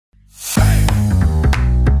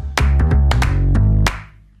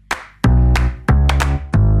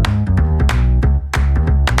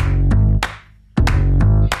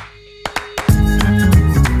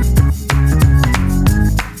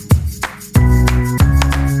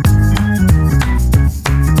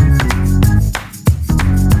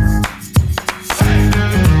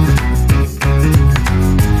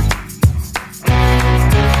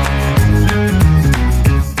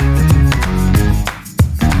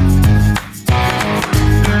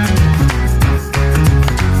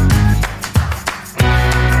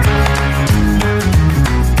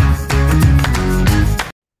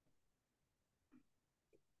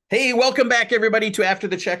Hey, welcome back, everybody, to After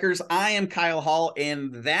the Checkers. I am Kyle Hall,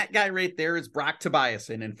 and that guy right there is Brock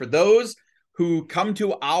Tobiason. And for those who come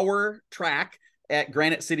to our track at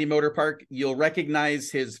Granite City Motor Park, you'll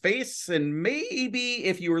recognize his face, and maybe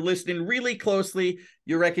if you were listening really closely,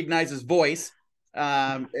 you'll recognize his voice.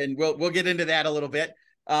 And we'll get into that a little bit.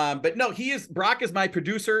 But no, Brock is my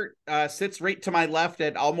producer, sits right to my left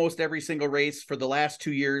at almost every single race for the last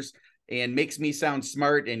 2 years and makes me sound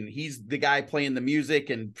smart. And he's the guy playing the music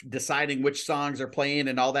and deciding which songs are playing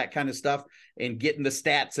and all that kind of stuff and getting the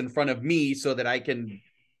stats in front of me so that I can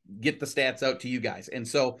get the stats out to you guys. And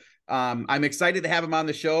so I'm excited to have him on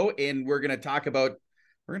the show, and we're going to talk about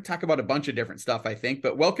a bunch of different stuff, I think.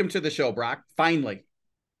 But welcome to the show, Brock. Finally.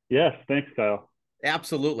 Yes, thanks, Kyle.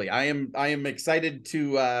 Absolutely. I am excited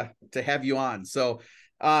to have you on. So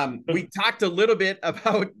we talked a little bit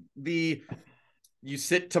about you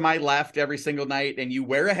sit to my left every single night and you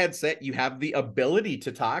wear a headset. You have the ability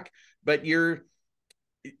to talk, but you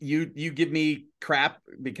give me crap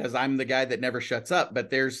because I'm the guy that never shuts up.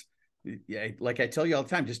 But like I tell you all the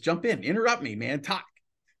time, just jump in, interrupt me, man, talk.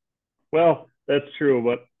 Well, that's true,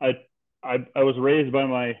 but I was raised by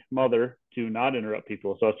my mother to not interrupt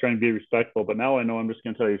people, so I was trying to be respectful. But now I know I'm just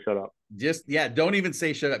going to tell you shut up. Just don't even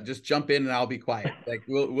say shut up. Just jump in and I'll be quiet. Like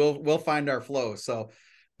we'll find our flow. So,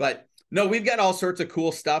 but no, we've got all sorts of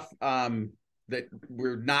cool stuff that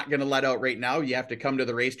we're not going to let out right now. You have to come to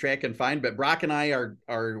the racetrack and find. But Brock and I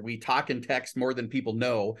we talk and text more than people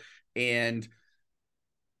know, and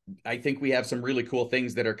I think we have some really cool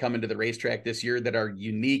things that are coming to the racetrack this year that are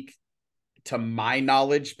unique to my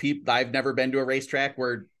knowledge. I've never been to a racetrack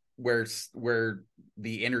where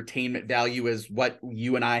the entertainment value is what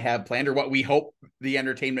you and I have planned, or what we hope the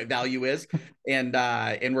entertainment value is. And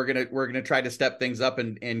we're gonna try to step things up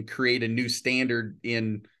and create a new standard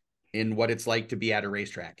in what it's like to be at a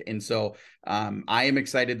racetrack. And so I am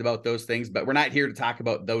excited about those things, but we're not here to talk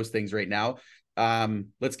about those things right now.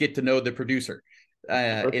 Let's get to know the producer.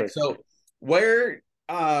 And so where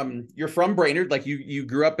you're from Brainerd, like you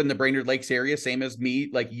grew up in the Brainerd Lakes area, same as me.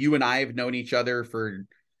 Like you and I have known each other for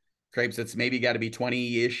Cripes, it's maybe got to be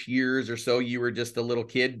 20-ish years or so. You were just a little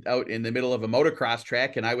kid out in the middle of a motocross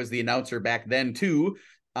track, and I was the announcer back then too,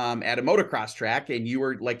 at a motocross track, and you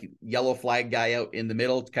were like yellow flag guy out in the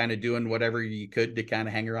middle, kind of doing whatever you could to kind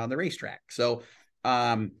of hang around the racetrack. So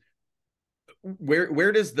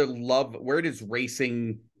where does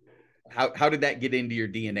racing, how did that get into your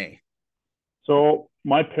DNA? So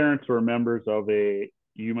my parents were members of you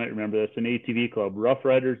might remember this, an ATV club, Rough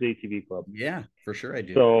Riders ATV Club. Yeah, for sure I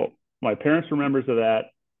do. So my parents were members of that.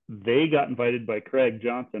 They got invited by Craig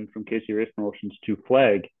Johnson from KC Race Promotions to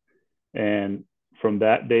flag. And from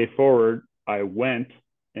that day forward, I went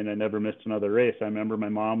and I never missed another race. I remember my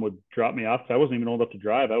mom would drop me off. I wasn't even old enough to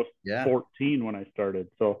drive. I was 14 when I started.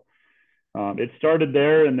 So it started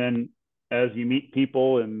there. And then as you meet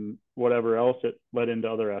people and whatever else, it led into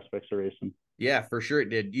other aspects of racing. Yeah, for sure it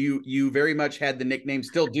did. You very much had the nickname,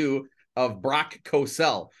 still do, of Brock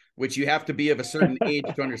Cosell, which you have to be of a certain age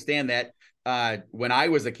to understand that. When I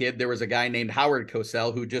was a kid, there was a guy named Howard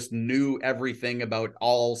Cosell who just knew everything about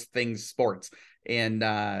all things sports. And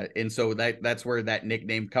so that's where that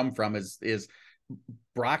nickname come from is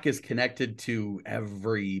Brock is connected to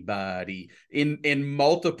everybody in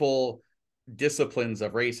multiple disciplines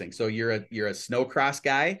of racing. So you're a snowcross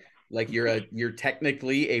guy. Like you're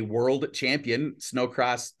technically a world champion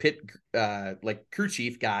snowcross pit like crew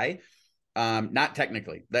chief guy. Not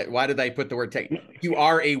technically. Why did I put the word tech? You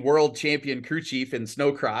are a world champion crew chief in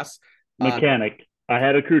snowcross. Mechanic. I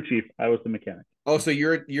had a crew chief. I was the mechanic. Oh, so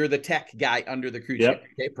you're the tech guy under the crew chief.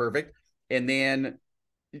 Okay, perfect. And then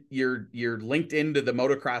you're linked into the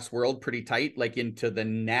motocross world pretty tight, like into the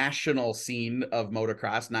national scene of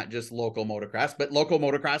motocross, not just local motocross, but local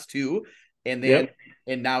motocross too. And then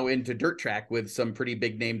and now into dirt track with some pretty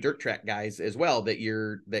big name dirt track guys as well that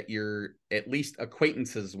you're at least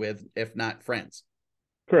acquaintances with, if not friends.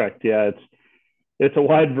 Correct. Yeah, it's a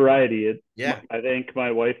wide variety. Yeah. I think my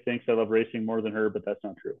wife thinks I love racing more than her, but that's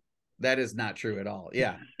not true. That is not true at all.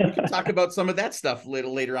 Yeah. We can talk about some of that stuff a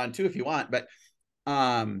little later on too if you want, but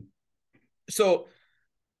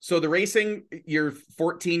so the racing, you're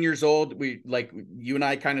 14 years old. You and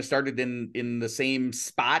I kind of started in the same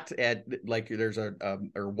spot at, like, there's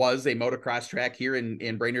was a motocross track here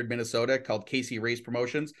in Brainerd, Minnesota called KC Race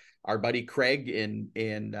Promotions. Our buddy Craig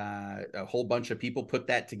and a whole bunch of people put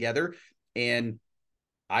that together. And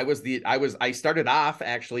I started off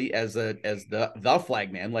actually as the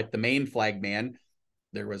flagman, like the main flagman.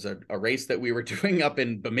 there was a race that we were doing up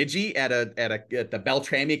in Bemidji at the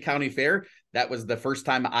Beltrami County Fair. That was the first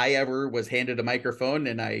time I ever was handed a microphone,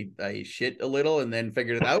 and I shit a little and then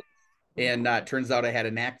figured it out. And turns out I had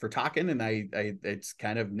a knack for talking, and I it's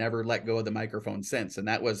kind of never let go of the microphone since. And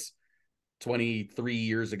that was 23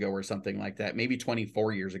 years ago or something like that, maybe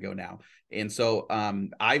 24 years ago now. And so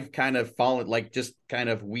I've kind of fallen, like, just kind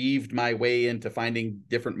of weaved my way into finding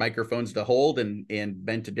different microphones to hold and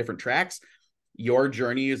been to different tracks. Your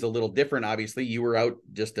journey is a little different. Obviously, you were out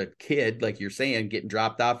just a kid, like you're saying, getting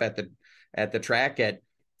dropped off at the track at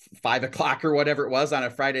 5 o'clock or whatever it was on a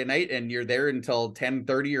Friday night, and you're there until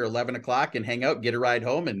 10:30 or 11 o'clock and hang out, get a ride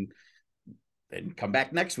home, and come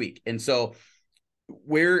back next week. And so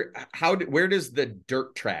where does the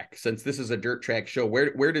dirt track, since this is a dirt track show,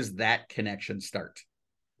 where does that connection start?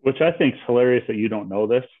 Which I think is hilarious that you don't know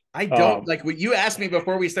this. I don't. Like, what you asked me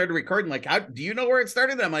before we started recording, like, how do you know where it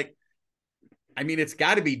started? I'm like, I mean, it's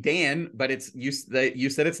got to be Dan, but you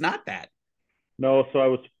said it's not that. No, so I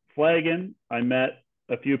was flagging. I met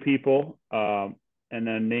a few people, and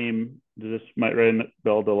then this might ring a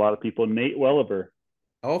bell to a lot of people. Nate Welliver.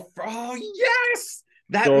 Oh yes,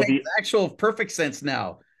 that makes actual perfect sense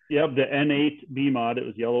now. Yep, the N8 B mod. It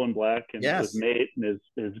was yellow and black, and yes. It was Nate and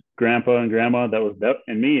his grandpa and grandma. That was that,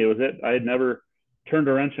 and me. It was it. I had never turned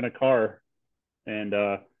a wrench in a car, and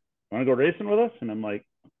want to go racing with us? And I'm like,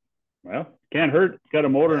 well, can't hurt. It's got a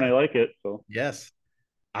motor, and I like it. So yes,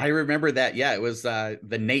 I remember that. Yeah, it was the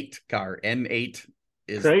Nate car. N8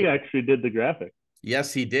 is. Craig actually did the graphic.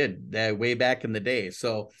 Yes, he did, way back in the day.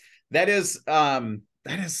 So that is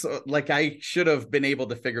like, I should have been able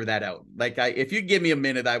to figure that out. Like, if you give me a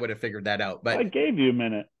minute, I would have figured that out. But I gave you a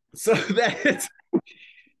minute. So that's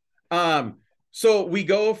so we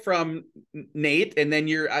go from Nate, and then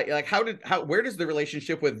where does the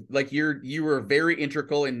relationship with, like, you were very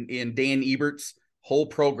integral in Dan Ebert's whole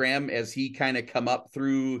program as he kind of come up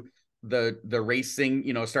through the racing,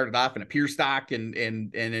 started off in a pure stock and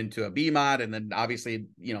into a B mod, and then obviously,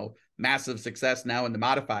 massive success now in the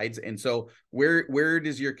modifieds. And so where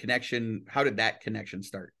does your connection, how did that connection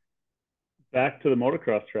start? Back to the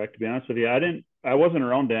motocross track, to be honest with you. I wasn't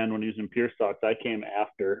around Dan when he was in pure stocks. I came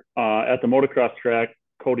after. At the motocross track,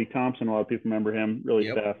 Cody Thompson, a lot of people remember him, really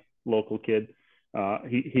fast local kid.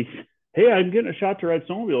 He hey, I'm getting a shot to ride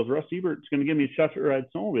snowmobiles. Russ Ebert's going to give me a shot to ride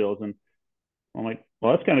snowmobiles. And I'm like,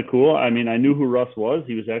 well, that's kind of cool. I mean, I knew who Russ was.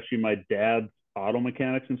 He was actually my dad's auto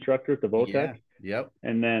mechanics instructor at the Votech. Yeah. Yep.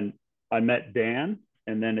 And then I met Dan,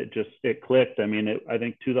 and then it clicked. I mean, I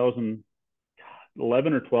think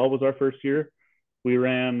 2011 or 12 was our first year. We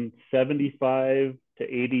ran 75 to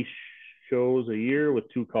 80 shows a year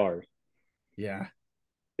with 2 cars. Yeah.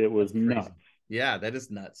 It was nuts. Yeah, that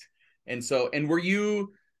is nuts. And so, were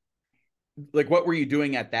you, like, what were you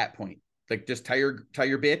doing at that point? Like, just tire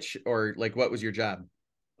bitch, or like, what was your job?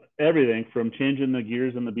 Everything from changing the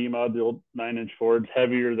gears in the B mod, the old 9-inch Fords,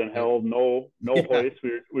 heavier than hell, no hoist.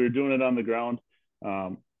 We were doing it on the ground.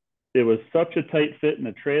 It was such a tight fit in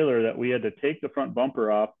the trailer that we had to take the front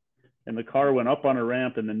bumper off, and the car went up on a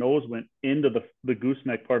ramp, and the nose went into the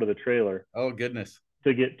gooseneck part of the trailer. Oh, goodness.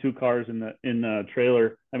 To get 2 cars in the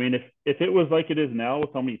trailer. I mean, if it was like it is now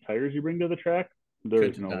with how many tires you bring to the track,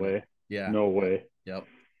 there's no way. Yeah. No way. Yep.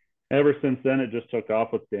 Ever since then, it just took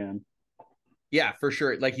off with Dan. Yeah, for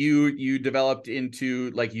sure. Like, you developed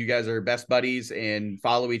into, like, you guys are best buddies and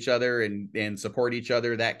follow each other and support each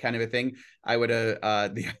other, that kind of a thing. I would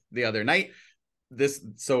the other night,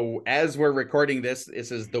 so as we're recording this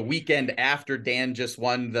is the weekend after Dan just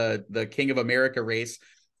won the King of America race,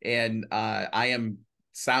 and I am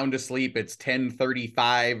sound asleep. It's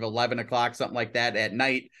 10:35, 11 o'clock, something like that at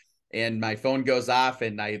night, and my phone goes off,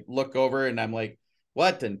 and I look over, and I'm like,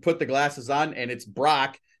 what? And put the glasses on, and it's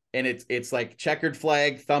Brock. And it's like checkered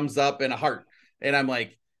flag, thumbs up, and a heart. And I'm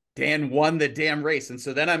like, Dan won the damn race. And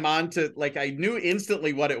so then I'm on to, like, I knew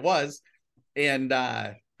instantly what it was. And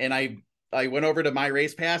I went over to my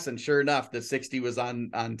race pass, and sure enough, the 60 was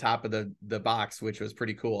on top of the box, which was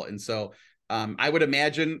pretty cool. And so I would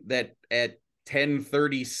imagine that at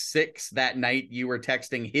 10:36 that night, you were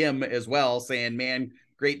texting him as well, saying, man,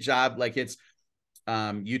 great job. Like, it's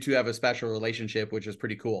you two have a special relationship, which is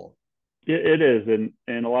pretty cool. It is,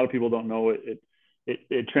 and a lot of people don't know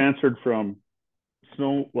it transferred from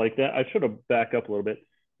snow like that. I should have backed up a little bit.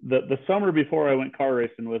 The summer before I went car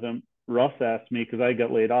racing with him, Russ asked me, because I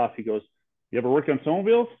got laid off, he goes, you ever worked on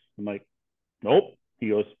snowmobiles? I'm like, nope. He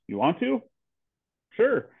goes, you want to?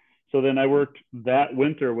 Sure. So then I worked that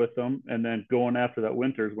winter with them, and then going after that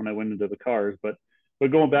winter is when I went into the cars. But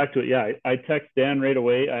going back to it, yeah, I text Dan right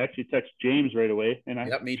away. I actually text James right away. And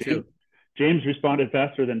me too. James responded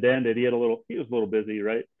faster than Dan did. He was a little busy,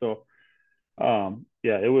 right? So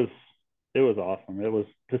yeah, it was awesome. It was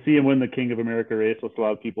to see him win the King of America race with a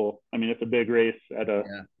lot of people. I mean, it's a big race at a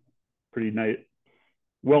Yeah. pretty nice,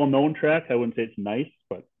 well-known track. I wouldn't say it's nice,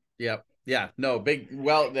 but Yep. Yeah. No, big.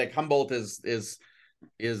 Well, like Humboldt is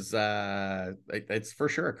it's for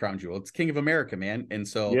sure a crown jewel. It's King of America, man. And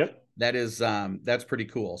so yep. that's pretty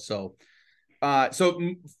cool. So so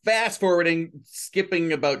fast forwarding,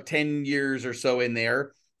 skipping about 10 years or so in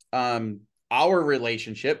there, our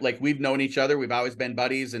relationship, like we've known each other, we've always been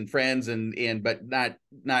buddies and friends but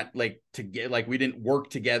not like to get like we didn't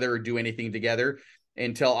work together or do anything together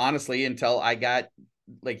until I got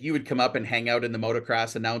like you would come up and hang out in the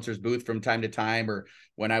motocross announcers booth from time to time, or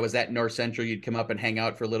when I was at North Central, you'd come up and hang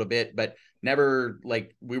out for a little bit, but never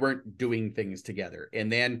like we weren't doing things together.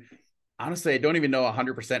 And then honestly, I don't even know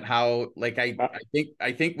 100% how, like,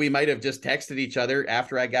 I think we might have just texted each other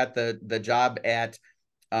after I got the job at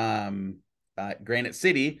Granite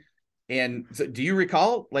City. And so do you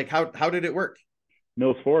recall like how did it work?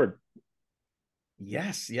 Mills Ford.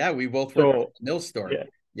 Yes. Yeah. We both worked at So the Mill store. yeah,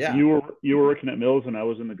 Yeah. you were working at Mills and I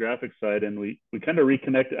was in the graphics side, and we kind of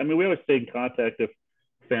reconnected. I mean, we always stayed in contact if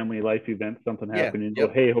family life events, something Yeah. happened, and go,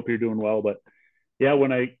 Yep. hey, hope you're doing well. But yeah,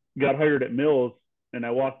 when I got hired at Mills and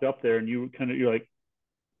I walked up there, and you're like,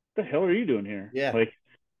 what the hell are you doing here? Yeah. Like,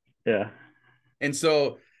 yeah. And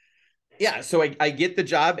so, yeah, so I get the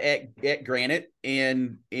job at Granite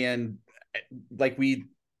and like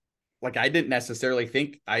like I didn't necessarily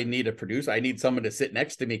think I need a producer. I need someone to sit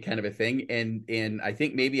next to me kind of a thing. And I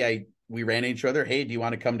think maybe we ran into each other. Hey, do you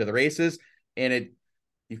want to come to the races? And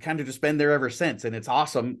you've kind of just been there ever since. And it's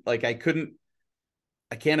awesome. Like I can't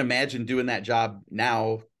imagine doing that job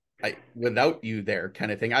now without you there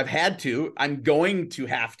kind of thing. I'm going to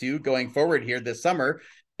have to going forward here this summer.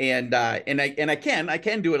 And I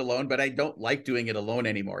can do it alone, but I don't like doing it alone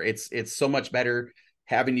anymore. It's so much better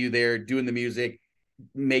having you there doing the music,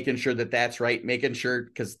 making sure that that's right, making sure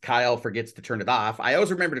because Kyle forgets to turn it off. I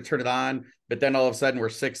always remember to turn it on, but then all of a sudden we're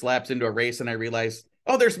 6 laps into a race and I realize,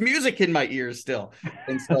 oh, there's music in my ears still.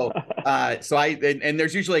 And so and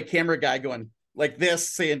there's usually a camera guy going like this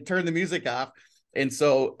saying turn the music off. And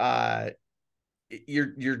so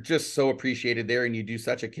you're just so appreciated there, and you do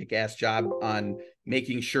such a kick-ass job on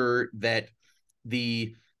making sure that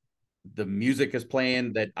the music is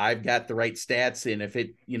playing, that I've got the right stats. And if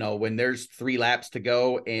it, when there's 3 laps to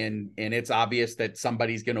go and it's obvious that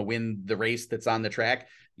somebody's going to win the race that's on the track,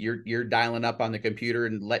 you're dialing up on the computer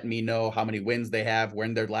and letting me know how many wins they have,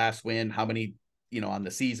 when their last win, how many, on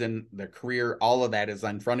the season, their career, all of that is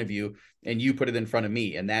in front of you, and you put it in front of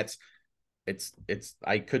me. And that's,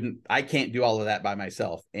 I can't do all of that by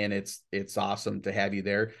myself. And it's awesome to have you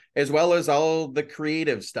there, as well as all the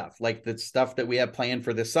creative stuff, like the stuff that we have planned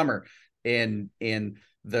for this summer, and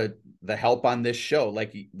the help on this show.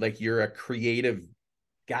 Like you're a creative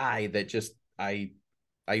guy that just, I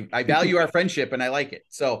value our friendship and I like it.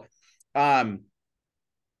 So,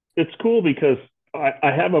 it's cool because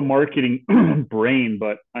I have a marketing brain,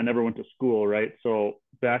 but I never went to school, right? So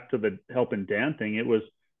back to the helping Dan thing,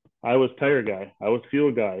 I was tire guy, I was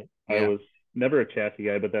fuel guy, I yeah, was never a chassis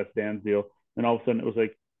guy, but that's Dan's deal. And all of a sudden it was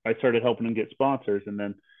like I started helping him get sponsors, and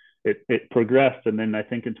then it progressed. And then I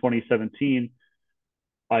think in 2017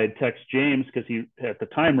 I had texted James because he at the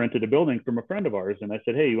time rented a building from a friend of ours, and I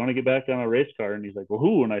said, hey, you want to get back on a race car? And he's like, well,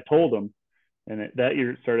 who? And I told him, and that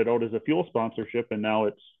year it started out as a fuel sponsorship, and now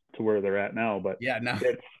it's to where they're at now. But yeah, no,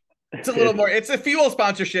 it's it's a little more, it's a fuel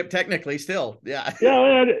sponsorship technically still. Yeah.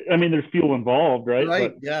 yeah, I mean, there's fuel involved, right?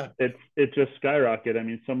 Right. But Yeah. it just skyrocketed. I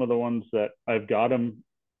mean, some of the ones that I've got them,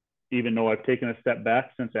 even though I've taken a step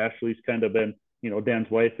back since Ashley's kind of been, Dan's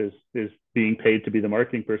wife is being paid to be the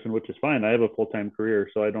marketing person, which is fine. I have a full-time career,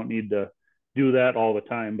 so I don't need to do that all the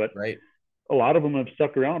time. But Right. a lot of them have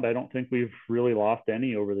stuck around. I don't think we've really lost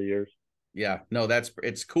any over the years. Yeah. No,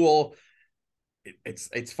 it's cool.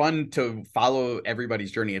 It's fun to follow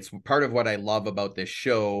everybody's journey. It's part of what I love about this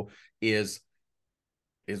show is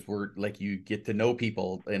we're like, you get to know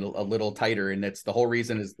people a little tighter. And that's the whole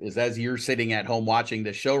reason is as you're sitting at home watching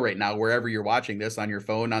this show right now, wherever you're watching this, on your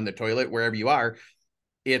phone, on the toilet, wherever you are,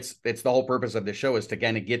 it's the whole purpose of the show is to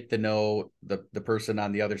kind of get to know the person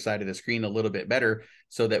on the other side of the screen a little bit better,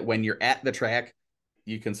 so that when you're at the track,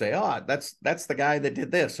 you can say, oh, that's the guy that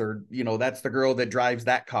did this, or, that's the girl that drives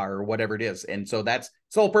that car, or whatever it is. And so that's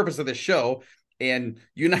the whole purpose of this show. And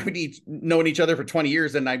you and I have known each other for 20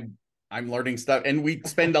 years, and I'm learning stuff, and we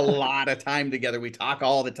spend a lot of time together. We talk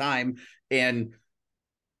all the time, and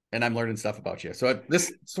I'm learning stuff about you. So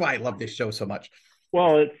that's why I love this show so much.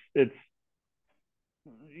 Well, it's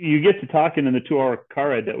you get to talking in the 2-hour car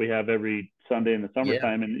ride that we have every Sunday in the Yeah,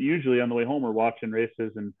 summertime, and usually on the way home we're watching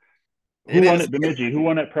races and who it won is. at Bemidji, who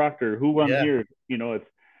won at Proctor, who won Yeah. here.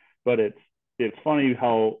 But it's funny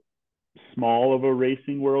how small of a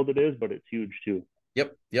racing world it is, but it's huge too.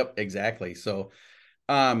 Yep. Yep. Exactly. So,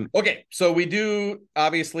 okay. So we do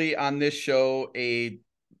obviously on this show a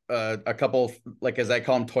couple, like, as I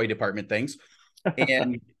call them, toy department things.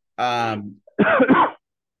 And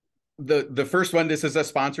the first one, this is a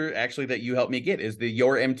sponsor actually that you helped me get, is the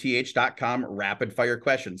yourmth.com rapid fire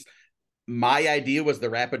questions. My idea was the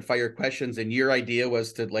rapid fire questions, and your idea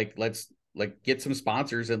was to let's get some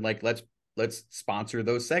sponsors and let's sponsor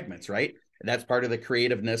those segments, right? And that's part of the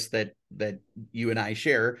creativeness that you and I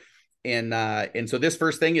share. And so this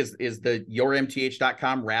first thing is the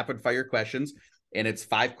yourmth.com rapid fire questions, and it's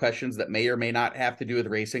 5 questions that may or may not have to do with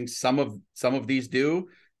racing. Some of these do.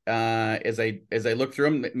 As I look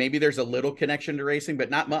through them, maybe there's a little connection to racing, but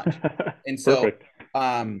not much. And so, Perfect.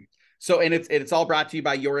 and it's all brought to you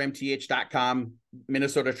by yourmth.com,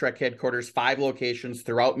 Minnesota Trek headquarters, 5 locations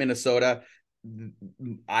throughout Minnesota.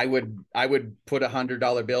 I would put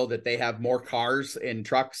 $100 bill that they have more cars and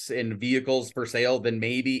trucks and vehicles for sale than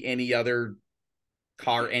maybe any other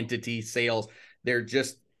car entity sales.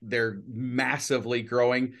 They're massively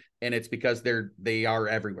growing, and it's because they are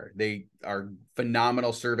everywhere. They are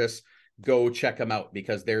phenomenal service. Go check them out,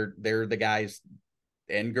 because they're the guys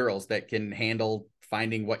and girls that can handle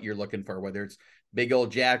finding what you're looking for, whether it's big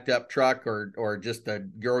old jacked up truck or just a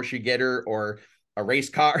grocery getter or a race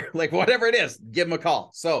car, like whatever it is, give them a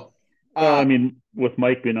call. So, Well, I mean, with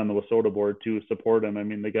Mike being on the Wasota board to support him, I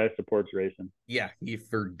mean, the guy supports racing. yeah, he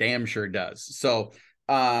for damn sure does. So,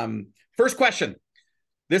 first question.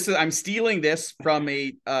 I'm stealing this from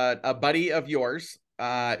a buddy of yours.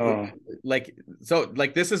 This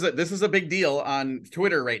is a big deal on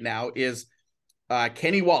Twitter right now. Is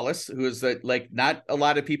Kenny Wallace, who is not a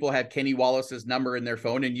lot of people have Kenny Wallace's number in their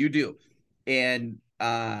phone, and you do. And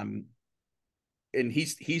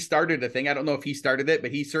he started a thing. I don't know if he started it,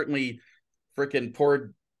 but he certainly freaking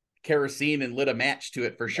poured kerosene and lit a match to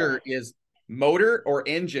it for sure. Is motor or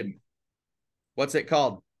engine? What's it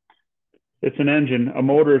called? It's an engine. A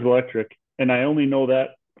motor is electric, and I only know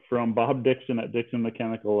that from Bob Dixon at Dixon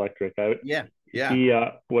Mechanical Electric. He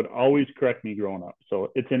would always correct me growing up.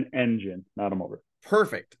 So it's an engine, not a motor.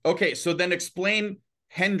 Perfect. Okay, so then explain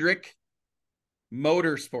Hendrick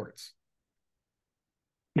Motorsports.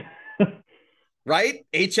 Right?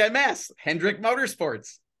 HMS, Hendrick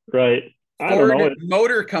Motorsports. Right. I Ford don't know.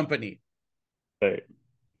 Motor Company. Right.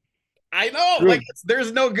 I know. True. Like,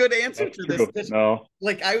 there's no good answer That's to true. this. No.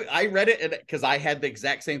 Like, I read it because I had the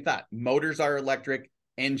exact same thought. Motors are electric,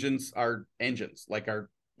 engines are engines, like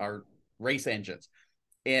our race engines.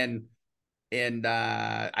 And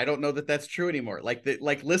I don't know that that's true anymore. Like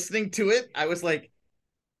listening to it, I was like,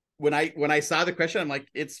 when I saw the question, I'm like,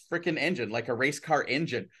 it's freaking engine, like a race car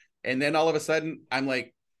engine. And then all of a sudden I'm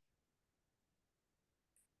like,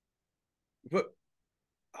 what?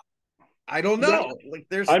 I don't know. Like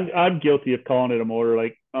I'm guilty of calling it a motor.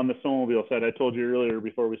 Like on the snowmobile side, I told you earlier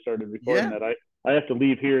before we started recording that I have to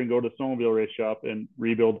leave here and go to the snowmobile race shop and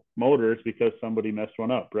rebuild motors because somebody messed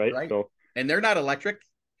one up. Right. So, and they're not electric.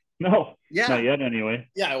 No, not yet anyway.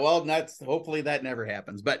 Yeah, well, hopefully that never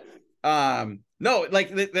happens. But no,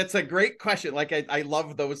 like that's a great question. Like I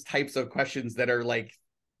love those types of questions that are like,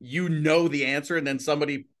 the answer, and then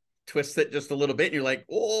somebody twists it just a little bit, and you're like,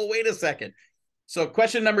 oh, wait a second. So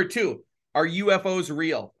question number 2, are UFOs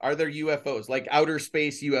real? Are there UFOs, like outer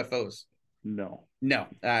space UFOs? No,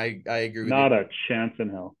 I agree with you. Not a chance in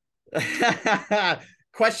hell.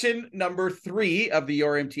 Question number 3 of the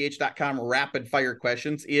yourmth.com rapid fire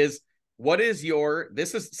questions is,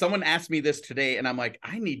 someone asked me this today, and I'm like,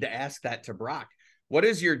 I need to ask that to Brock. What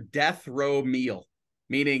is your death row meal?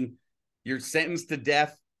 Meaning you're sentenced to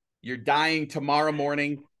death, you're dying tomorrow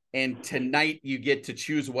morning, and tonight you get to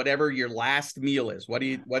choose whatever your last meal is. What are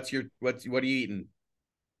you eating?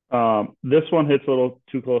 This one hits a little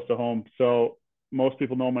too close to home. So most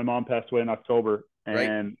people know my mom passed away in October,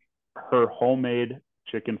 and her homemade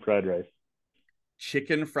chicken fried rice.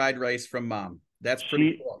 Chicken fried rice from mom. That's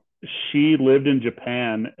pretty cool. She lived in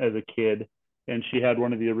Japan as a kid, and she had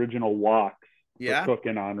one of the original woks for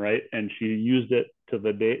cooking on, right? And she used it to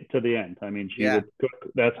the end. I mean, she would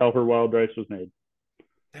cook. That's how her wild rice was made.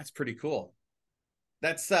 That's pretty cool.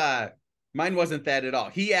 That's mine wasn't that at all.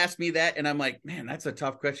 He asked me that, and I'm like, man, that's a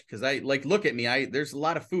tough question, because I look at me. There's a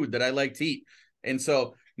lot of food that I like to eat, and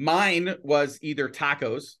so mine was either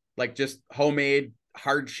tacos, like just homemade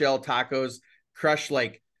hard shell tacos, crushed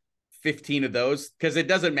like 15 of those, because it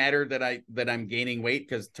doesn't matter that I'm gaining weight,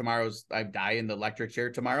 because I die in the electric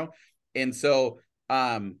chair tomorrow. And so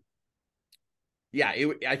yeah,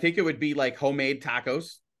 I think it would be like homemade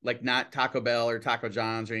tacos, like not Taco Bell or Taco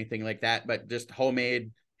John's or anything like that, but just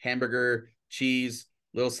homemade hamburger, cheese,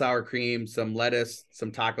 little sour cream, some lettuce,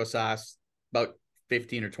 some taco sauce, about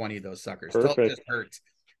 15 or 20 of those suckers. Till it just hurts.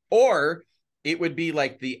 Or it would be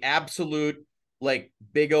like the absolute, like,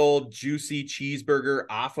 big old juicy cheeseburger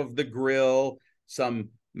off of the grill, some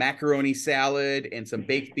macaroni salad and some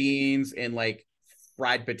baked beans and like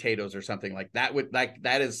fried potatoes or something like that.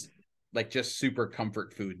 That is like just super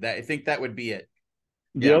comfort food. I think that would be it.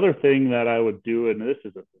 The other thing that I would do, and this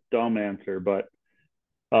is a dumb answer, but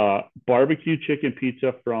barbecue chicken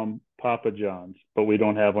pizza from Papa John's, but we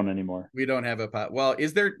don't have one anymore. We don't have well,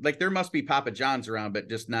 is there, like, there must be Papa John's around, but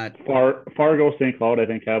just not Fargo, St. Cloud, I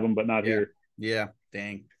think have them, but not here. Yeah,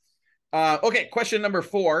 dang. Okay, question number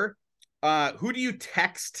 4. Who do you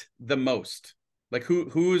text the most? Like,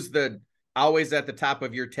 who's the always at the top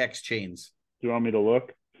of your text chains? Do you want me to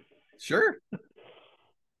look? Sure.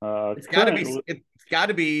 It's got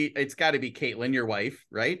to be Caitlin, your wife,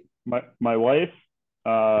 right? My wife,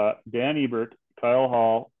 Dan Ebert, Kyle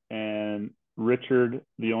Hall, and Richard,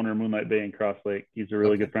 the owner of Moonlight Bay in Cross Lake. He's a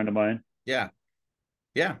really good friend of mine. Yeah.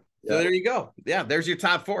 So there you go. Yeah, there's your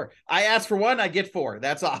top 4. I asked for 1, I get 4.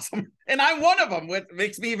 That's awesome. And I'm one of them, which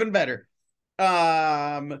makes me even better.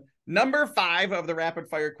 Number 5 of the rapid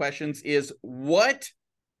fire questions is, what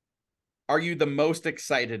are you the most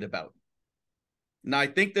excited about? Now, I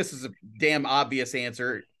think this is a damn obvious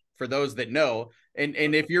answer for those that know. And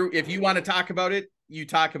if you want to talk about it, you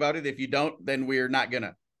talk about it. If you don't, then we're not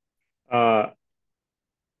gonna. I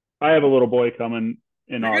have a little boy coming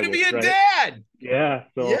in You're August. You're gonna be a dad. Yeah.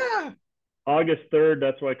 So yeah. August 3rd.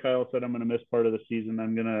 That's why Kyle said I'm gonna miss part of the season.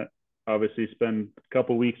 I'm gonna obviously spend a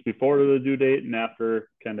couple weeks before the due date and after,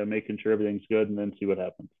 kind of making sure everything's good, and then see what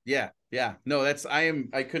happens. Yeah. No,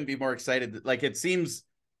 I couldn't be more excited. Like, it seems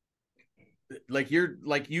like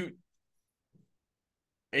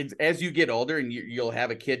as you get older and you'll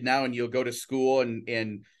have a kid now, and you'll go to school,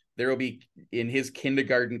 and there will be, in his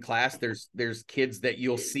kindergarten class, there's kids that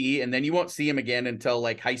you'll see, and then you won't see him again until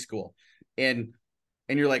like high school. And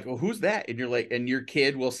you're like, well, who's that? And you're like, and your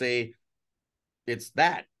kid will say, it's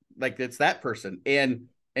that person. And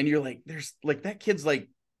you're like, there's like, that kid's like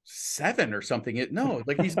 7 or something. No,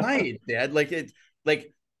 like, he's my age, Dad. Like, it's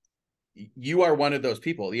like, you are one of those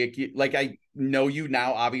people. Like, I know you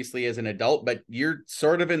now, obviously, as an adult, but you're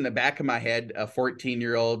sort of in the back of my head, a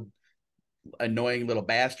 14-year-old annoying little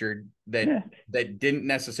bastard that didn't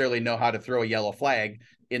necessarily know how to throw a yellow flag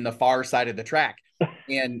in the far side of the track.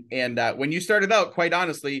 And when you started out, quite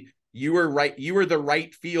honestly, you were right. You were the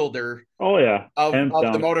right fielder. Oh yeah, of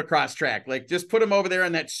the motocross track. Like, just put him over there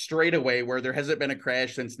on that straightaway where there hasn't been a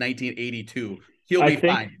crash since 1982. He'll be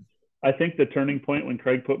fine. I think the turning point when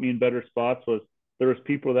Craig put me in better spots was there was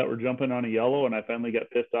people that were jumping on a yellow, and I finally got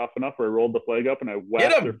pissed off enough where I rolled the flag up and I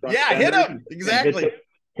whacked their front. Yeah, hit them. Exactly.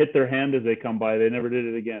 Hit their hand as they come by. They never did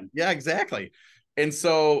it again. Yeah, exactly. And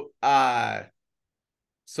so, I've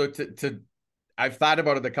thought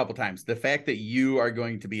about it a couple times. The fact that you are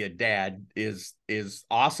going to be a dad is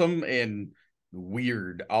awesome and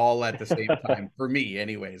weird all at the same time for me,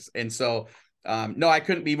 anyways. And so, no, I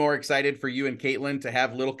couldn't be more excited for you and Caitlin to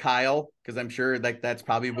have little Kyle, because I'm sure like that's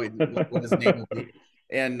probably what his name will be.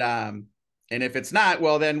 And if it's not,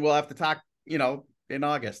 well, then we'll have to talk, in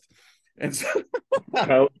August. And so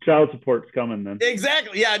child support's coming then.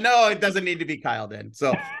 Exactly. Yeah, no, it doesn't need to be Kyle then.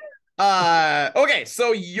 So okay,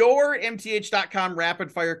 so your mth.com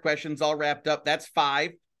rapid fire questions all wrapped up. That's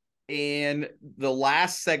 5. And the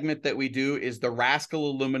last segment that we do is the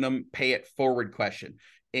Rascal Aluminum Pay It Forward question.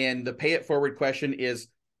 And the Pay It Forward question is,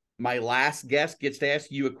 my last guest gets to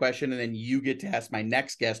ask you a question, and then you get to ask my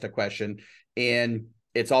next guest a question. And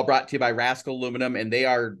it's all brought to you by Rascal Aluminum, and they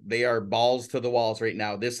are balls to the walls right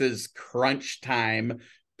now. This is crunch time.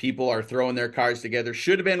 People are throwing their cars together.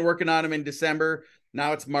 Should have been working on them in December.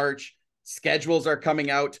 Now it's March. Schedules are coming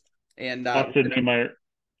out, and Austin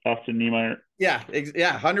Niemeyer. Yeah,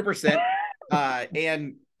 100%.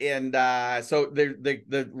 So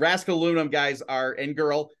the Rascal Aluminum guys and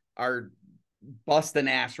girl are busting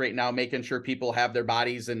ass right now, making sure people have their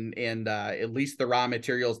bodies and at least the raw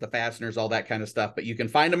materials, the fasteners, all that kind of stuff. But you can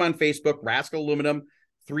find them on Facebook, Rascal Aluminum,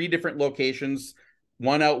 3 different locations,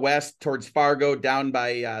 one out west towards Fargo, down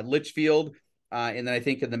by Litchfield, and then I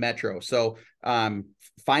think in the metro. So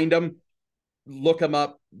find them, look them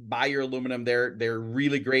up, buy your aluminum. They're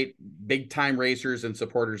really great, big time racers and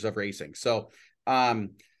supporters of racing. So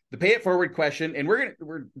the Pay It Forward question, and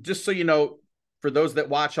we're just so you know, for those that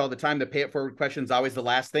watch all the time, the pay it forward question is always the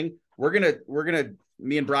last thing.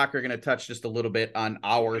 Me and Brock are gonna touch just a little bit on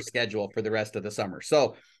our schedule for the rest of the summer.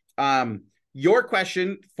 So, your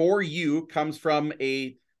question for you comes from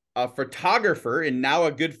a photographer and now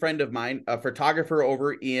a good friend of mine, a photographer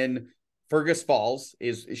over in Fergus Falls.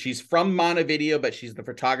 She's from Montevideo, but she's the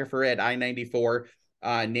photographer at I-94,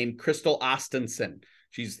 named Crystal Ostenson.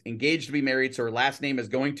 She's engaged to be married, so her last name is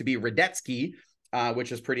going to be Radetsky,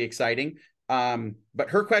 which is pretty exciting. But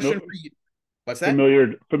her question for you, what's that?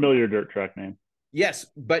 Familiar dirt track name. Yes,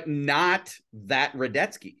 but not that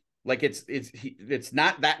Radetsky. Like it's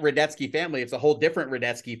not that Radetsky family. It's a whole different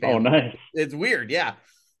Radetsky family. Oh, nice. It's weird, yeah.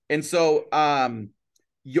 And so,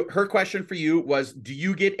 her question for you was: do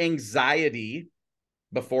you get anxiety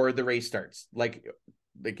before the race starts? Like,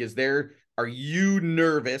 are you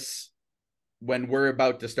nervous when we're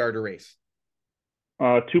about to start a race?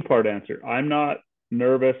 Two-part answer. I'm not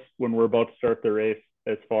nervous when we're about to start the race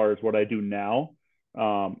as far as what I do now.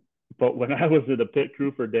 But when I was at the pit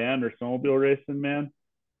crew for Dan or snowmobile racing, man,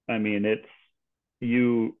 I mean,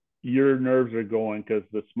 your nerves are going because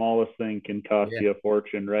the smallest thing can cost you a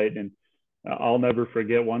fortune, right? And I'll never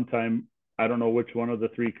forget one time, I don't know which one of the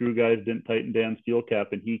three crew guys didn't tighten Dan's fuel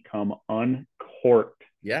cap, and he come uncorked.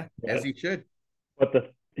 Yeah, as he should.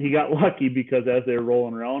 But he got lucky because as they were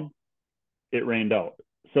rolling around, it rained out.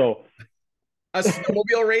 So a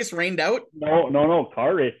snowmobile race rained out? No,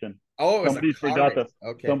 car racing. Oh, somebody forgot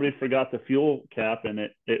the fuel cap, and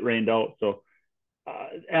it rained out. So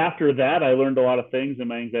after that, I learned a lot of things, and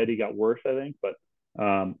my anxiety got worse, I think. But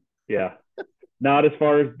yeah, not as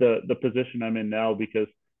far as the position I'm in now, because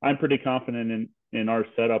I'm pretty confident in our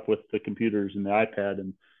setup with the computers and the iPad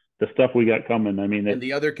and the stuff we got coming. I mean, and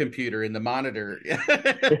the other computer and the monitor.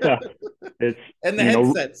 Yeah, it's and the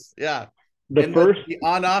headsets. Yeah. The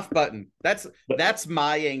on-off button. That's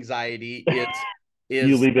my anxiety. Is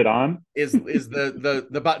you leave it on? Is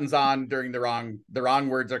the button's on during the wrong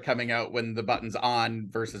words are coming out when the button's on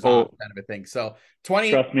versus off, kind of a thing. So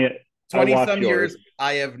 20 some years,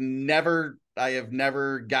 I have never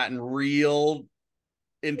gotten real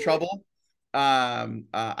in trouble.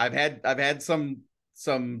 I've had some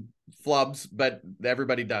flubs, but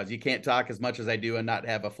everybody does. You can't talk as much as I do and not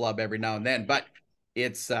have a flub every now and then. But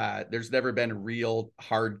it's there's never been real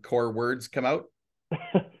hardcore words come out.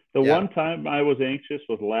 One time I was anxious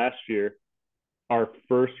was last year, our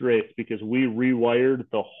first race, because we rewired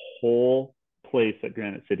the whole place at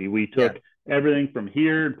Granite City. We took everything from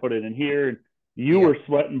here and put it in here. And you were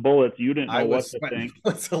sweating bullets. You didn't know what to think.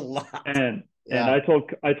 That's a lot. And I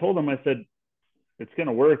told them, I said, it's going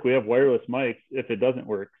to work. We have wireless mics if it doesn't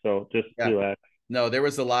work. So just relax. No, there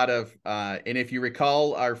was a lot of, and if you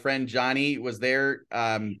recall, our friend Johnny was there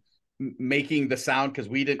making the sound because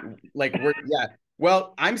we didn't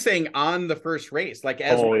Well, I'm saying on the first race, like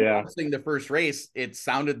as we're watching the first race, it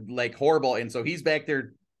sounded like horrible. And so he's back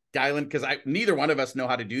there dialing, because neither one of us know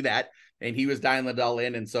how to do that. And he was dialing it all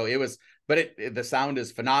in. And so it was, but the sound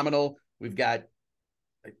is phenomenal.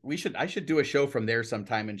 I should do a show from there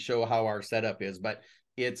sometime and show how our setup is, but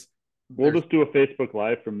we'll just do a Facebook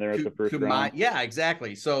Live from there at the first round. Yeah,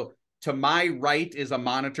 exactly. So to my right is a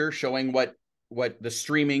monitor showing what the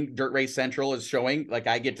streaming Dirt Race Central is showing. Like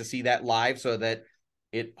I get to see that live, so that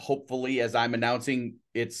it hopefully, as I'm announcing,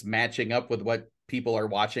 it's matching up with what people are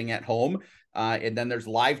watching at home. And then there's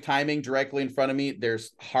live timing directly in front of me.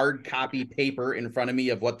 There's hard copy paper in front of me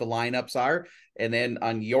of what the lineups are. And then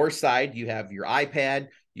on your side, you have your iPad,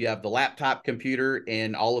 you have the laptop computer,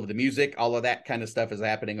 and all of the music, all of that kind of stuff is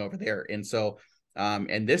happening over there. And so,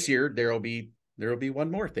 and this year there will be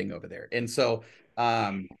one more thing over there. And so,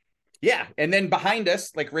 yeah. And then behind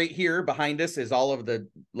us, like right here behind us, is all of the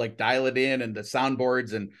like dial it in and the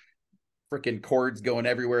soundboards and freaking cords going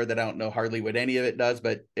everywhere that I don't know hardly what any of it does,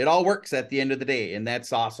 but it all works at the end of the day. And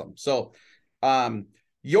that's awesome. So,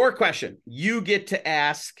 your question, you get to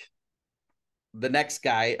ask the next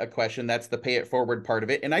guy a question. That's the pay it forward part of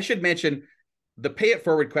it. And I should mention, the pay it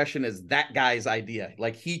forward question is that guy's idea.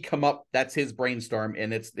 Like that's his brainstorm.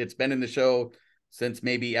 And it's been in the show since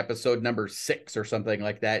maybe episode number 6 or something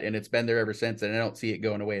like that. And it's been there ever since. And I don't see it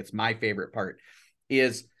going away. It's my favorite part.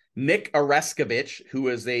 Is Nick Oreskovich, who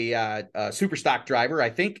is a super stock driver. I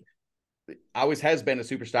think always has been a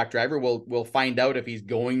super stock driver. We'll find out if he's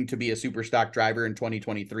going to be a super stock driver in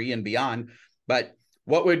 2023 and beyond. But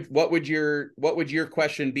what would your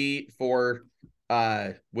question be for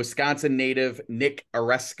Wisconsin native Nick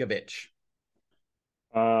Oreskovich?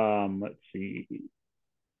 Let's see.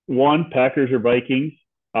 One, Packers or Vikings.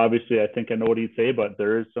 Obviously, I think I know what he'd say, but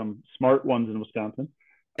there is some smart ones in Wisconsin.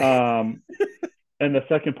 And the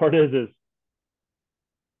second part is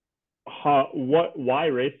why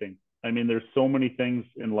racing? I mean, there's so many things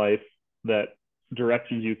in life that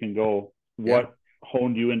directions you can go. Yeah. What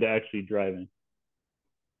honed you into actually driving?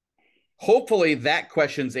 Hopefully that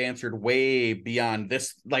question's answered way beyond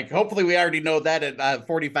this. Like, hopefully we already know that at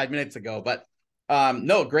 45 minutes ago, but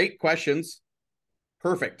no, great questions.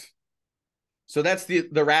 Perfect. So that's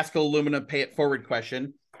the Rascal Aluminum Pay It Forward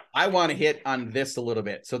question. I want to hit on this a little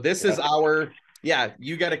bit. So this is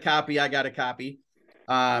you got a copy, I got a copy.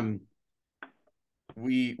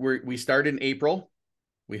 We start in April,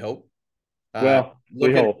 we hope.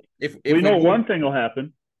 We hope. If we know one thing will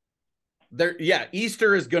happen.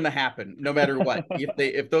 Easter is going to happen no matter what.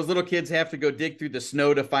 If those little kids have to go dig through the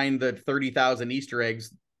snow to find the 30,000 Easter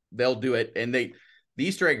eggs, they'll do it. And the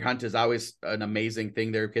Easter egg hunt is always an amazing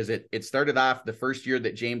thing there, because it started off the first year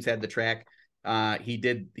that James had the track. He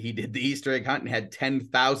did the Easter egg hunt and had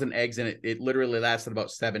 10,000 eggs, and it literally lasted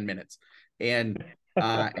about 7 minutes. And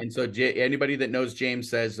so anybody that knows James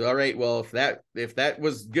says, all right, well, if that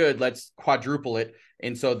was good, let's quadruple it.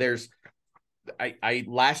 And so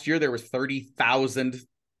last year there was 30,000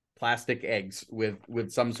 plastic eggs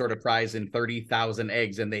with some sort of prize in 30,000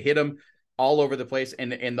 eggs, and they hit them all over the place.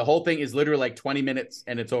 And the whole thing is literally like 20 minutes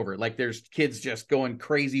and it's over. Like, there's kids just going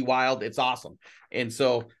crazy wild. It's awesome. And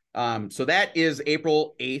so that is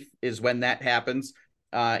April 8th is when that happens.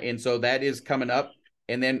 And so that is coming up.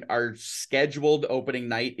 And then our scheduled opening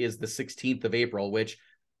night is the 16th of April, which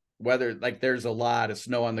there's a lot of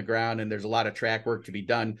snow on the ground and there's a lot of track work to be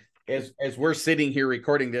done. As we're sitting here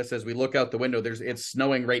recording this, as we look out the window, it's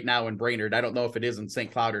snowing right now in Brainerd. I don't know if it is in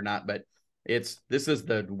St. Cloud or not, but this is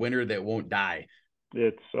the winter that won't die.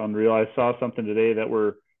 It's unreal. I saw something today that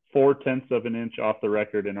we're 0.4 of an inch off the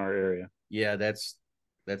record in our area. Yeah, that's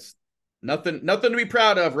nothing to be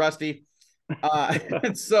proud of, Rusty.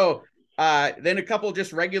 So then a couple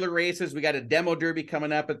just regular races. We got a demo derby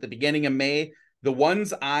coming up at the beginning of May. The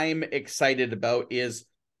ones I'm excited about is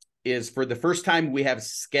for the first time we have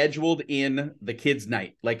scheduled in the kids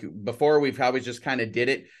night. Like before, we've always just kind of did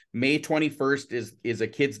it. May 21st is a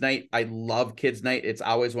kids night. I love kids night. It's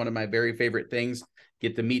always one of my very favorite things.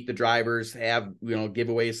 Get to meet the drivers, have, give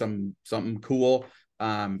away something cool.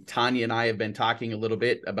 Tanya and I have been talking a little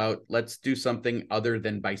bit about, let's do something other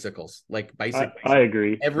than bicycles. Like bicycles. I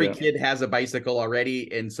agree. Every kid has a bicycle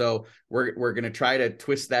already. And so we're going to try to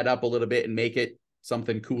twist that up a little bit and make it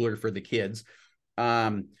something cooler for the kids.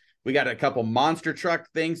 We got a couple monster truck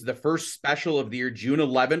things. The first special of the year, June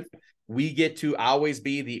 11th, we get to always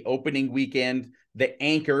be the opening weekend, the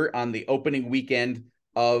anchor on the opening weekend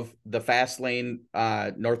of the Fastlane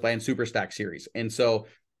Northland Superstock Series. And so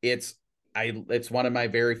it's one of my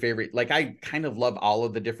very favorite. Like, I kind of love all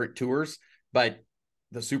of the different tours, but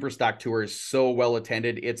the Superstock Tour is so well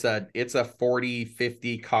attended. It's a 40,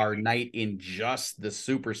 50 car night in just the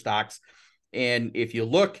Superstocks. And if you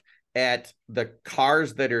look at the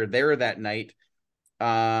cars that are there that night,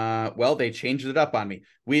 they changed it up on me.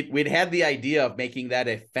 We'd had the idea of making that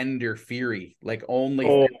a Fender Fury, like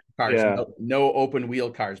only cars, no open wheel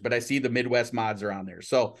cars, but I see the Midwest mods are on there.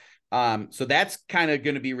 So that's kind of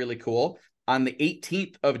going to be really cool. On the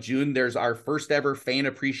 18th of June, there's our first ever fan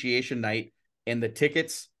appreciation night, and the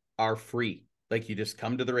tickets are free. Like, you just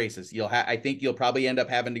come to the races. I think you'll probably end up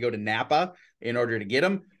having to go to Napa in order to get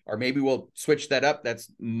them, or maybe we'll switch that up. That's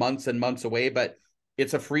months and months away, but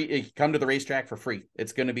it's come to the racetrack for free.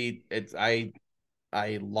 It's going to be,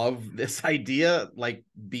 I love this idea, like,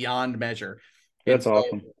 beyond measure. That's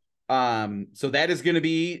awesome. So that is going to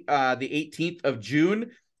be the 18th of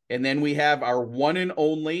June. And then we have our one and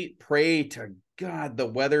only, pray to God the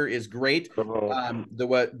weather is great.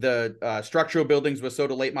 The Structural Buildings with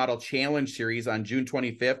Soda Late Model Challenge Series on June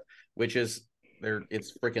 25th, which is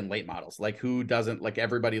it's freaking late models. Like, who doesn't? Like,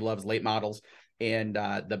 everybody loves late models, and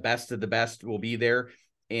the best of the best will be there.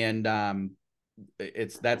 And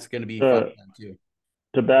that's going to be fun too.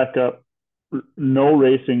 To back up, no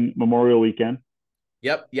racing Memorial Weekend.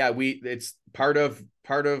 Yep. Yeah. It's part of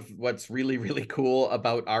what's really, really cool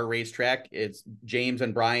about our racetrack. It's James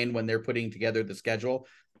and Brian, when they're putting together the schedule,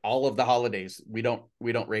 all of the holidays, we don't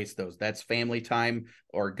race those. That's family time,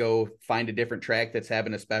 or go find a different track that's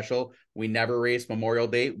having a special. We never race Memorial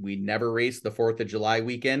Day. We never race the 4th of July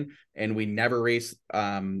weekend, and we never race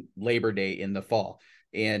Labor Day in the fall.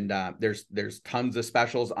 And there's tons of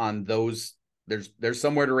specials on those. There's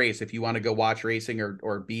somewhere to race if you want to go watch racing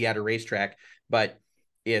or be at a racetrack, but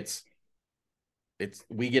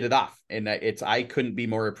we get it off, and I couldn't be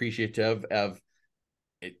more appreciative of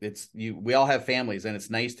it. We all have families, and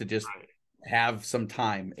it's nice to just have some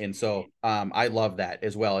time. And so I love that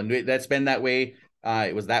as well. And that's been that way.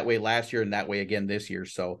 It was that way last year and that way again this year.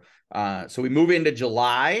 So we move into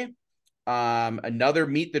July. another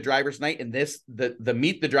meet the drivers night. And the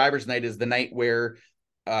meet the drivers night is the night where,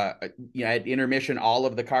 at intermission, all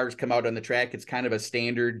of the cars come out on the track. It's kind of a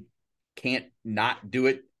standard, can't not do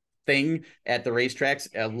it thing at the racetracks.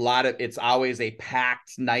 It's always a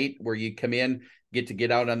packed night where you come in,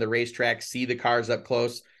 get out on the racetrack, see the cars up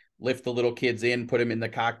close, lift the little kids in, put them in the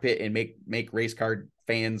cockpit, and make race car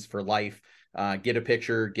fans for life. Get a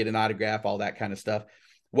picture, get an autograph, all that kind of stuff.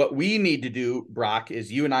 What we need to do, Brock,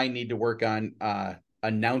 is you and I need to work on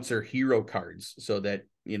announcer hero cards so that,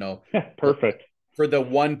 perfect. For the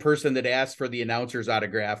one person that asks for the announcer's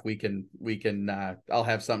autograph, we can I'll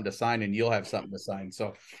have something to sign and you'll have something to sign.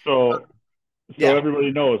 So yeah.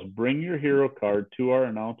 Everybody knows, bring your hero card to our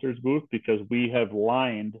announcer's booth because we have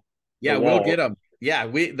lined. We'll get them. Yeah,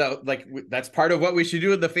 that's part of what we should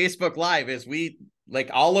do in the Facebook Live is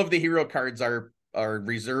all of the hero cards are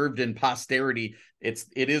reserved in posterity. It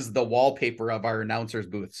is the wallpaper of our announcer's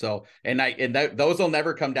booth. So those will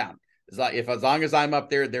never come down. As long as I'm up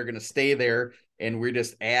there, they're going to stay there, and we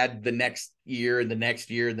just add the next year and the next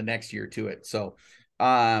year and the next year to it. So,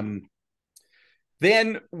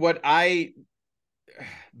 then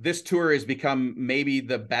this tour has become maybe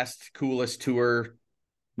the best, coolest tour.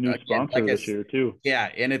 New sponsor this year too. Yeah,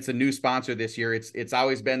 and it's a new sponsor this year. It's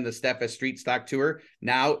always been the Steffa Street Stock Tour.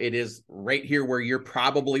 Now it is right here where you're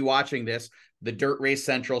probably watching this, the Dirt Race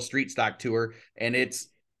Central Street Stock Tour, and it's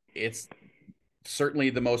certainly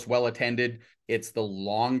the most well attended. It's the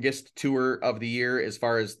longest tour of the year as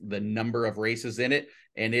far as the number of races in it,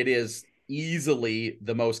 and it is easily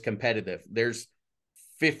the most competitive. There's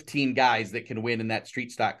 15 guys that can win in that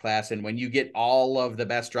street stock class. And when you get all of the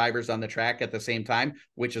best drivers on the track at the same time,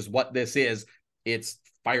 which is what this is, it's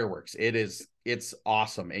fireworks. It's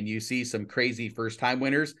awesome. And you see some crazy first time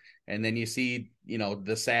winners. And then you see,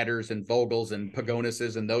 the Satters and Vogels and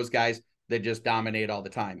Pagonases and those guys that just dominate all the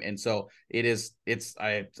time. And so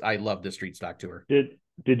I love the street stock tour. Did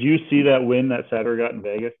you see that win that Satter got in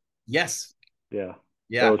Vegas? Yes. Yeah.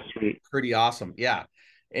 Yeah. That was sweet. Pretty awesome. Yeah.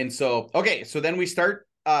 And so, okay. So then we start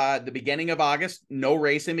the beginning of August, no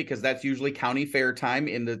racing because that's usually county fair time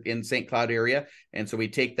in St. Cloud area. And so we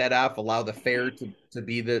take that off, allow the fair to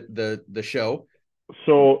be the show.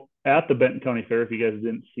 So at the Benton County Fair, if you guys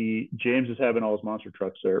didn't see, James is having all his monster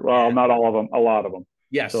trucks there. Well, not all of them, a lot of them.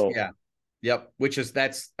 Yes. So, yeah. Yep. We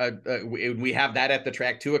have that at the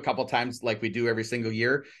track too, a couple times, like we do every single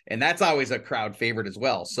year. And that's always a crowd favorite as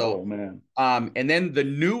well. So, man. And then the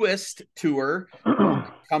newest tour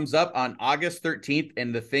comes up on August 13th.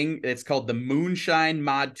 And it's called the Moonshine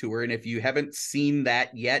Mod Tour. And if you haven't seen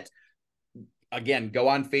that yet, again, go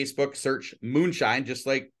on Facebook, search Moonshine, just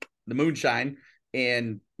like the Moonshine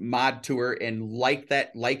and Mod Tour, and like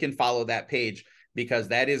and follow that page. Because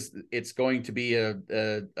it's going to be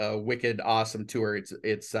a wicked awesome tour.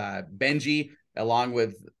 It's Benji along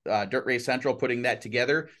with Dirt Race Central putting that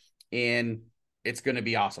together, and it's going to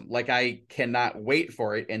be awesome. Like, I cannot wait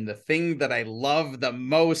for it. And the thing that I love the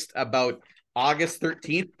most about August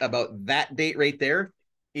 13th, about that date right there,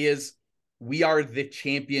 is we are the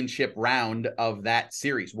championship round of that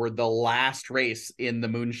series. We're the last race in the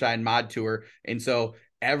Moonshine Mod Tour, and so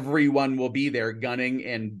everyone will be there gunning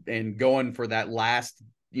and going for that last,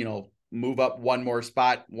 move up one more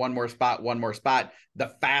spot.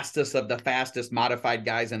 The fastest of the fastest modified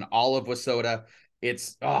guys in all of Wissota.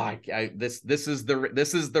 It's this is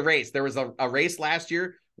the race. There was a race last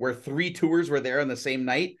year where 3 tours were there on the same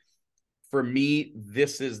night. For me,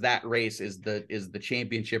 this is that race is the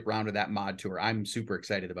championship round of that mod tour. I'm super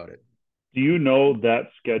excited about it. Do you know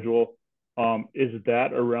that schedule? Is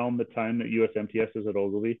that around the time that USMTS is at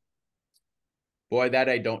Ogilvie? Boy, that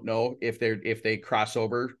I don't know if they cross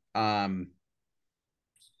over. I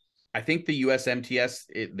think the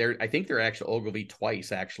USMTS I think they're actually Ogilvie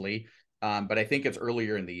twice actually. But I think it's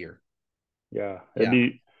earlier in the year. Yeah.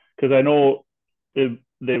 Because I know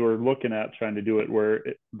they were looking at trying to do it where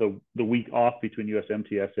the week off between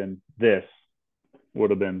USMTS and this would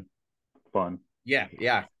have been fun. Yeah.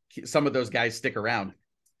 Yeah. Some of those guys stick around.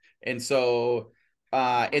 And so,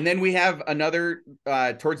 and then we have another,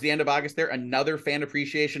 towards the end of August there, another fan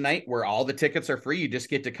appreciation night where all the tickets are free. You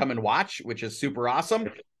just get to come and watch, which is super awesome.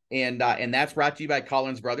 And that's brought to you by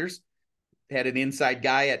Collins Brothers. Had an inside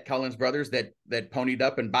guy at Collins Brothers that ponied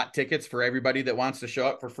up and bought tickets for everybody that wants to show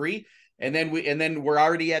up for free. And then we're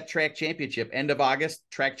already at track championship, end of August,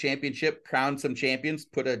 track championship, crown some champions,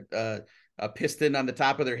 put a piston on the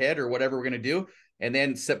top of their head or whatever we're going to do. And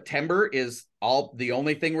then September is the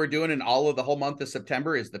only thing we're doing in all of the whole month of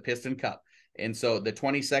September is the Piston Cup. And so the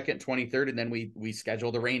 22nd, 23rd, and then we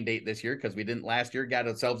scheduled a rain date this year because we didn't last year, got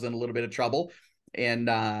ourselves in a little bit of trouble. And,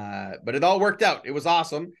 but it all worked out. It was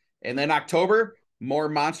awesome. And then October, more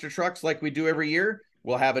monster trucks like we do every year.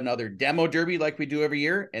 We'll have another demo derby like we do every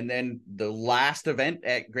year. And then the last event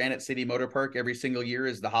at Granite City Motor Park every single year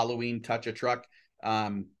is the Halloween Touch a Truck,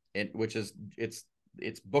 which is it's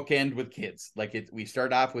bookend with kids. Like we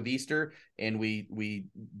start off with Easter and we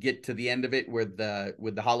get to the end of it with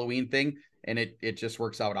the Halloween thing, and it just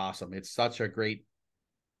works out awesome. It's such a great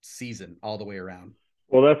season all the way around.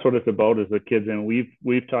 Well, that's what it's about, is the kids. And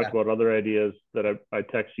we've talked about other ideas that I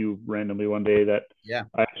text you randomly one day that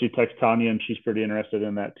I actually text Tanya, and she's pretty interested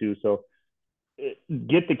in that too. So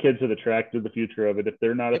get the kids to the track, to the future of it. If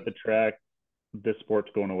they're not at the track, this sport's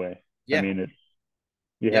going away. I mean,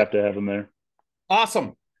 you have to have them there.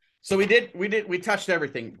 Awesome. So we touched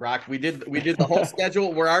everything, Brock. We did the whole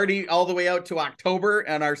schedule. We're already all the way out to October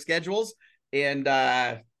on our schedules. And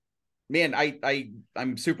man,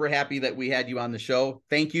 I'm super happy that we had you on the show.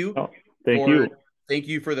 Thank you. Thank you. Thank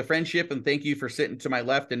you for the friendship, and thank you for sitting to my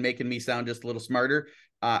left and making me sound just a little smarter.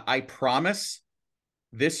 I promise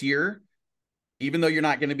this year, even though you're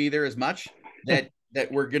not going to be there as much, that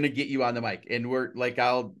we're going to get you on the mic, and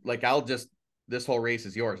I'll just, this whole race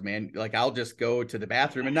is yours, man. Like, I'll just go to the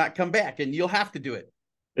bathroom and not come back, and you'll have to do it.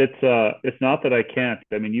 It's not that I can't.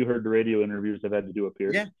 I mean, you heard the radio interviews I've had to do up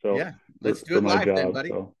here. Let's do it live then, buddy.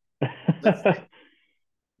 So.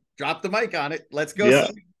 Drop the mic on it. Let's go. Yeah.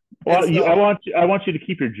 Well, I want you to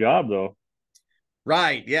keep your job though.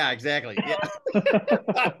 Right. Yeah, exactly.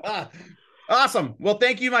 Yeah. Awesome. Well,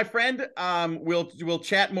 thank you, my friend. We'll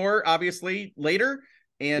chat more obviously later.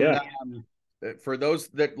 And for those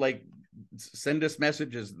that send us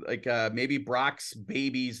messages, maybe Brock's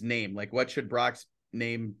baby's name. Like, what should Brock's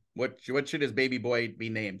name? What should his baby boy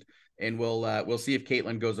be named? And we'll see if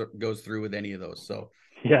Caitlin goes through with any of those. So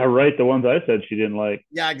yeah, right. The ones I said she didn't like.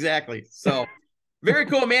 Yeah, exactly. So very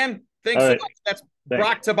cool, man. Thanks so much. That's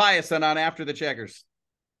Brock Tobiason on After the Checkers.